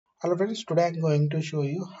Hello friends, today I'm going to show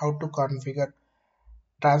you how to configure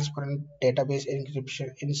transparent database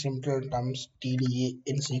encryption in simple terms TDE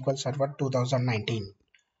in SQL Server 2019.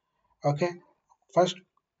 Okay, first,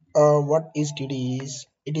 what is TDE is?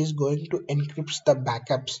 It is going to encrypt the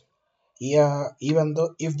backups. Yeah, even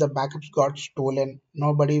though if the backups got stolen,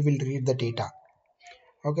 nobody will read the data.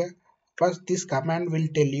 Okay, first this command will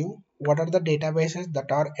tell you what are the databases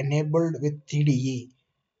that are enabled with TDE.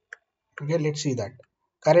 Okay, let's see that.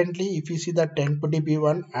 Currently, if you see the tempdb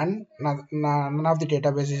one, and none of the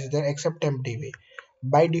databases is there except tempdb.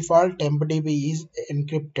 By default, tempdb is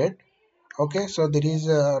encrypted. Okay, so there is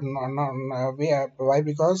why?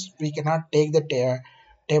 Because we cannot take the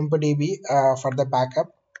tempdb for the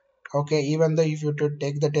backup. Okay, even though if you to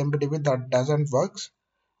take the tempdb, that doesn't works.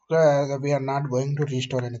 We are not going to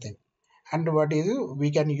restore anything. And what is,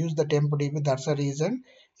 we can use the tempdb. That's the reason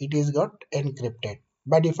it is got encrypted.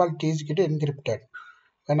 By default, it is get encrypted.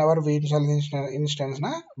 Whenever we install instance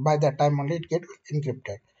by that time only it get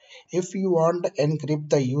encrypted. If you want to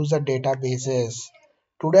encrypt the user databases,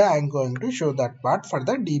 today I'm going to show that part for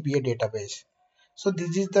the DBA database. So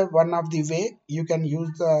this is the one of the way you can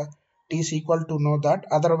use the T-SQL to know that.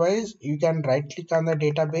 Otherwise you can right click on the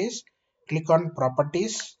database, click on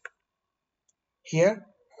properties here,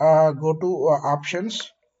 go to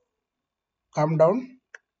options, come down.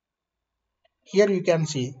 Here you can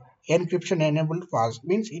see encryption enabled false,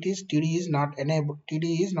 means it is TDE is not enabled.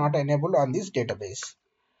 TDE is not enabled on this database.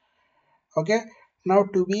 Okay. Now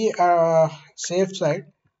to be safe side,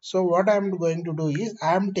 so what I am going to do is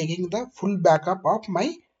I am taking the full backup of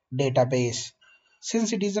my database.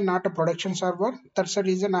 Since it is not a production server, that's the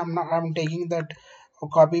reason I'm taking that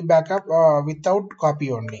copy backup without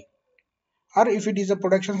copy only. Or if it is a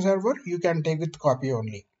production server, you can take with copy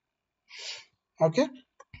only. Okay.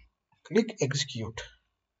 Click execute.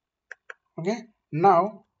 Okay,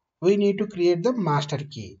 now we need to create the master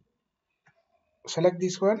key. Select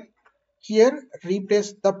this one. Here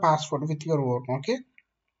replace the password with your own. Okay,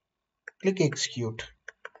 click execute.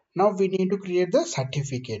 Now we need to create the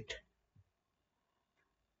certificate.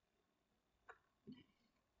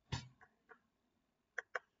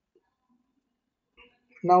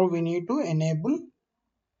 Now we need to enable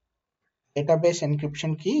database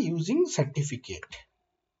encryption key using certificate.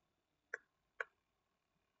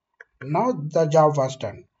 Now the job was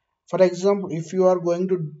done. For example, if you are going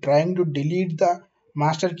to trying to delete the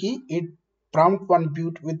master key, it prompt one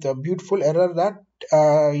with a beautiful error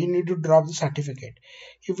that you need to drop the certificate.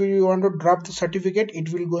 If you want to drop the certificate,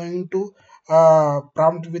 it will going to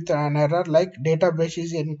prompt with an error like database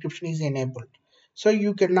is encryption is enabled. So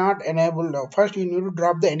you cannot enable. First you need to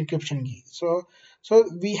drop the encryption key. So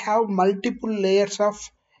we have multiple layers of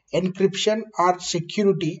encryption or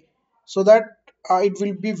security, so that it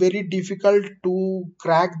will be very difficult to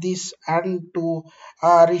crack this and to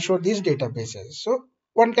restore these databases. So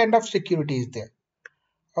one kind of security is there.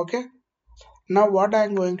 Okay, now what I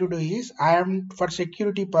am going to do is, I am for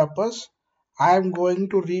security purpose, I am going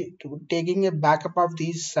to taking a backup of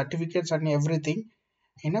these certificates and everything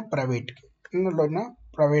in a private, in a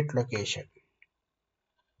private location.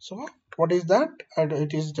 So what is that?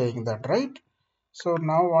 It is doing that, right? So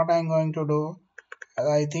now what I'm going to do,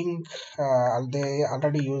 I think they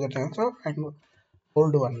already use it, so I'm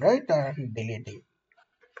old one, right, and deleting.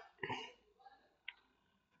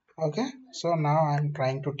 Okay, so now I'm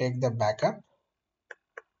trying to take the backup.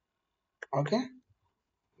 Okay,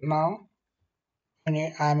 now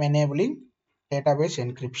I'm enabling database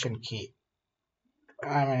encryption key.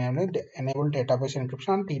 I'm enabling enable database encryption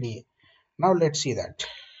on TDE. Now let's see that.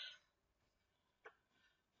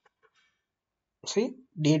 See,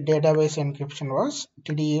 the database encryption was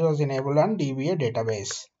TDE was enabled on DBA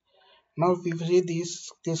database. Now if you see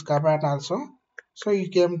this command also, so you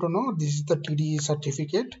came to know this is the TDE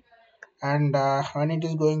certificate, and when it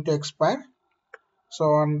is going to expire, so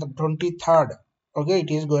on the 23rd, okay, it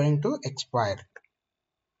is going to expire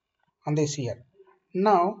on this year.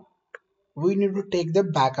 Now we need to take the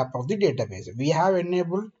backup of the database. We have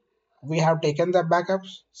enabled, we have taken the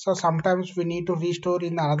backups, so sometimes we need to restore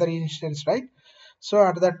in another instance, right? So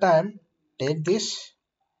at that time, take this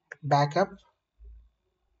backup,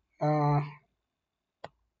 uh,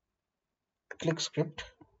 click script.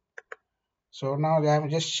 So now I am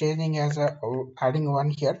just changing as a adding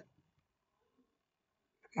one here.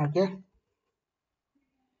 Okay,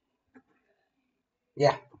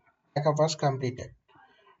 yeah, backup was completed.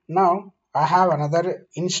 Now I have another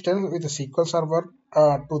instance with the SQL Server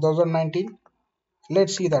 2019.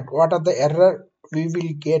 Let's see that what are the error we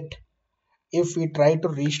will get if we try to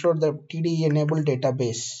restore the TDE enabled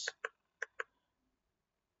database.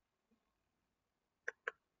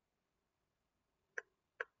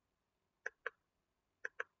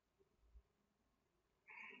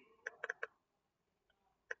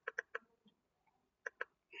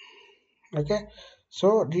 Okay,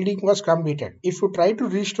 so reading was completed. If you try to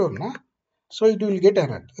restore, na, so it will get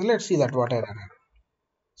error. Let's see that what error.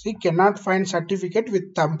 See, cannot find certificate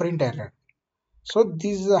with thumbprint error. So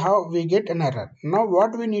this is how we get an error. Now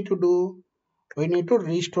what we need to do? We need to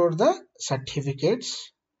restore the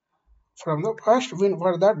certificates from the first.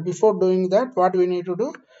 For that, before doing that, what we need to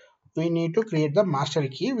do? We need to create the master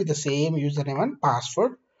key with the same username and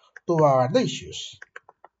password to avoid the issues.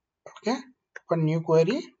 Okay, for new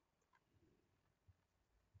query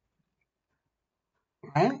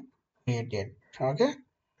and create it. Okay,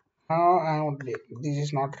 now this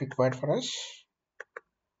is not required for us.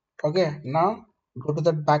 Okay, now go to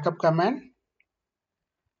the backup command.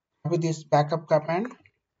 Copy this backup command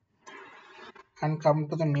and come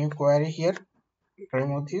to the new query here.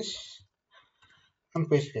 Remove this and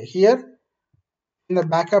paste it here. In the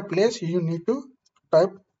backup place, you need to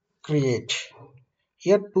type create.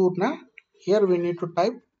 Here to na. Here we need to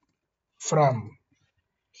type from.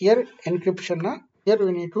 Here encryption na. Here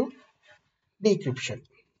we need to decryption.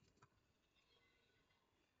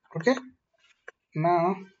 Okay.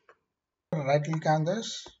 Now right click on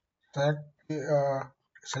this. That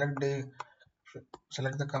select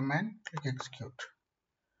the command. Click execute.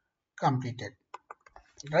 Completed.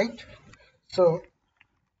 Right. So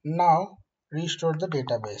now restore the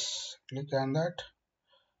database. Click on that.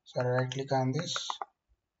 So right click on this.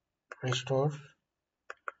 Restore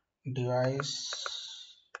device.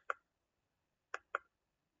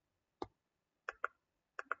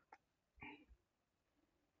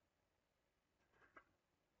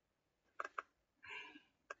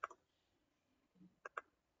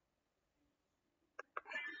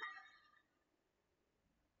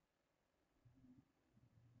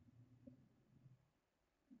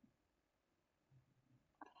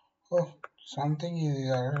 Oh, something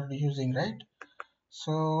is using, right?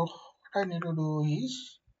 So what I need to do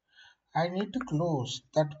is I need to close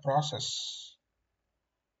that process.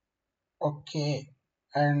 Okay,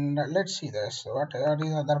 and let's see this. What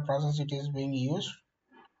is other process it is being used?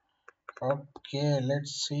 Okay,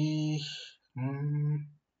 let's see.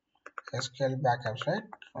 SQL backups, right?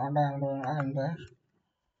 What I'm doing,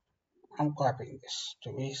 I'm copying this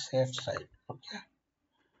to be safe side. Okay,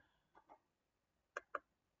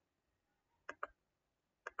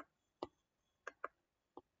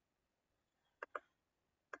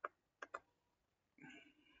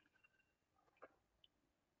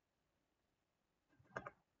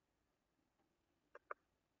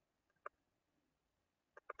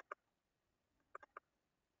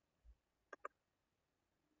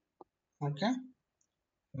 okay.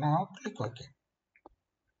 Now click OK.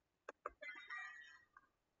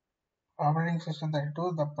 Operating system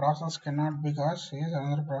 32. The process cannot because here's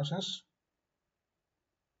another process.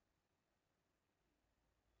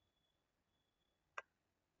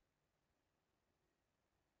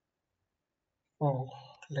 Oh,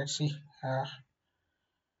 let's see.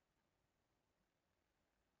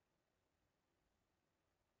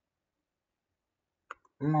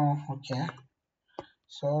 No, okay.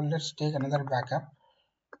 So let's take another backup.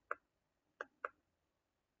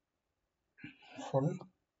 Full.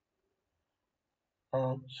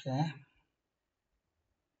 Okay.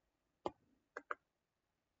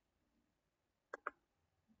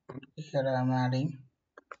 Here I am adding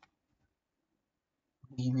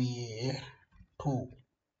DBA2.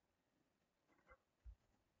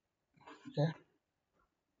 Okay.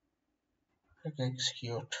 Click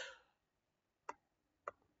execute.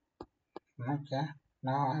 Okay.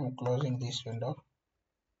 Now I am closing this window.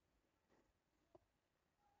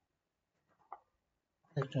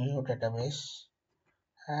 Click new database.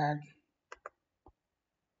 Add.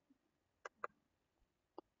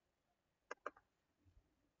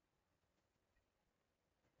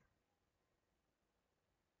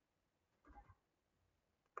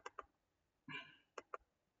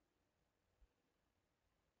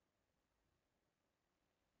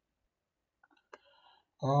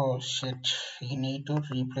 Oh shit. You need to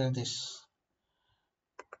replay this.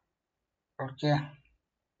 Okay.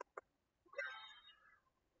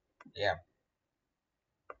 Yeah.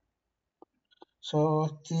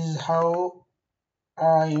 So this is how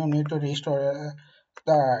you need to restore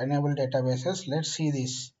the enable databases. Let's see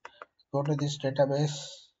this. Go to this database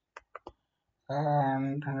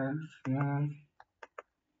and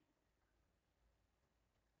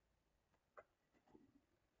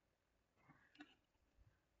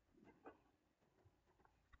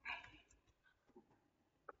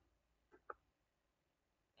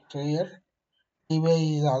here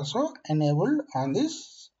DBA is also enabled on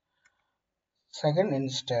this second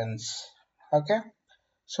instance. Okay,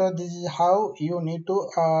 so this is how you need to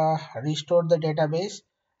restore the database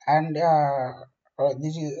and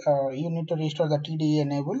this is you need to restore the TDE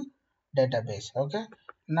enable database. Okay,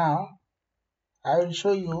 now I will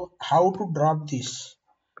show you how to drop this.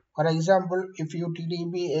 For example, if your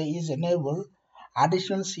TDB is enabled,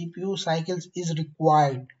 additional CPU cycles is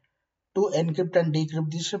required to encrypt and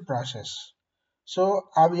decrypt this process. So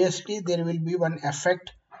obviously there will be one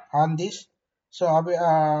effect on this. So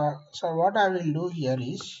so what I will do here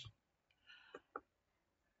is,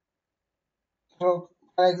 so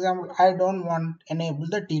for example, I don't want enable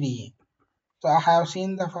the TDE. So I have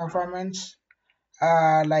seen the performance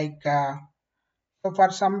so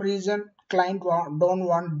for some reason client don't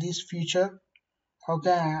want this feature.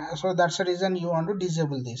 Okay, so that's the reason you want to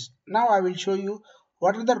disable this. Now I will show you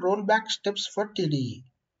what are the rollback steps for TDE.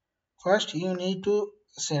 First, you need to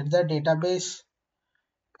set the database.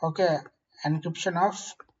 Okay, encryption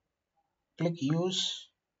off, click use.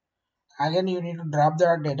 Again, you need to drop the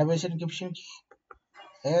database encryption key.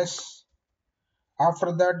 Yes.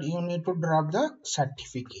 After that, you need to drop the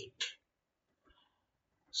certificate.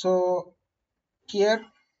 So here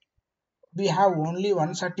we have only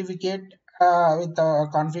one certificate with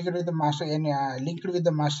configured with the master and linked with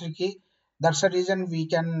the master key. That's the reason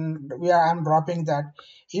I'm dropping that.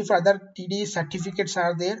 If other TD certificates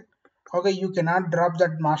are there, okay, you cannot drop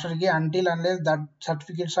that master key until unless that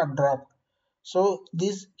certificates are dropped. So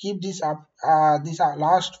this keep this up. This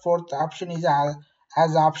last fourth option is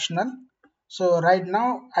as optional. So right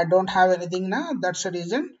now I don't have anything now. That's the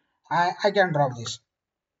reason I can drop this.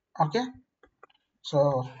 Okay.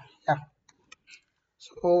 So yeah.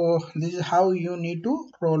 So this is how you need to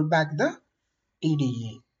roll back the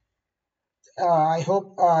TDE. I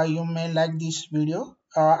hope you may like this video.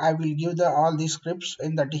 I will give the all these scripts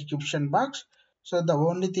in the description box. So the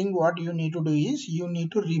only thing what you need to do is you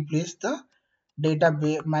need to replace the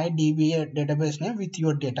database my DBA database name with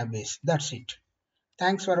your database. That's it.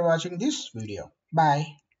 Thanks for watching this video. Bye.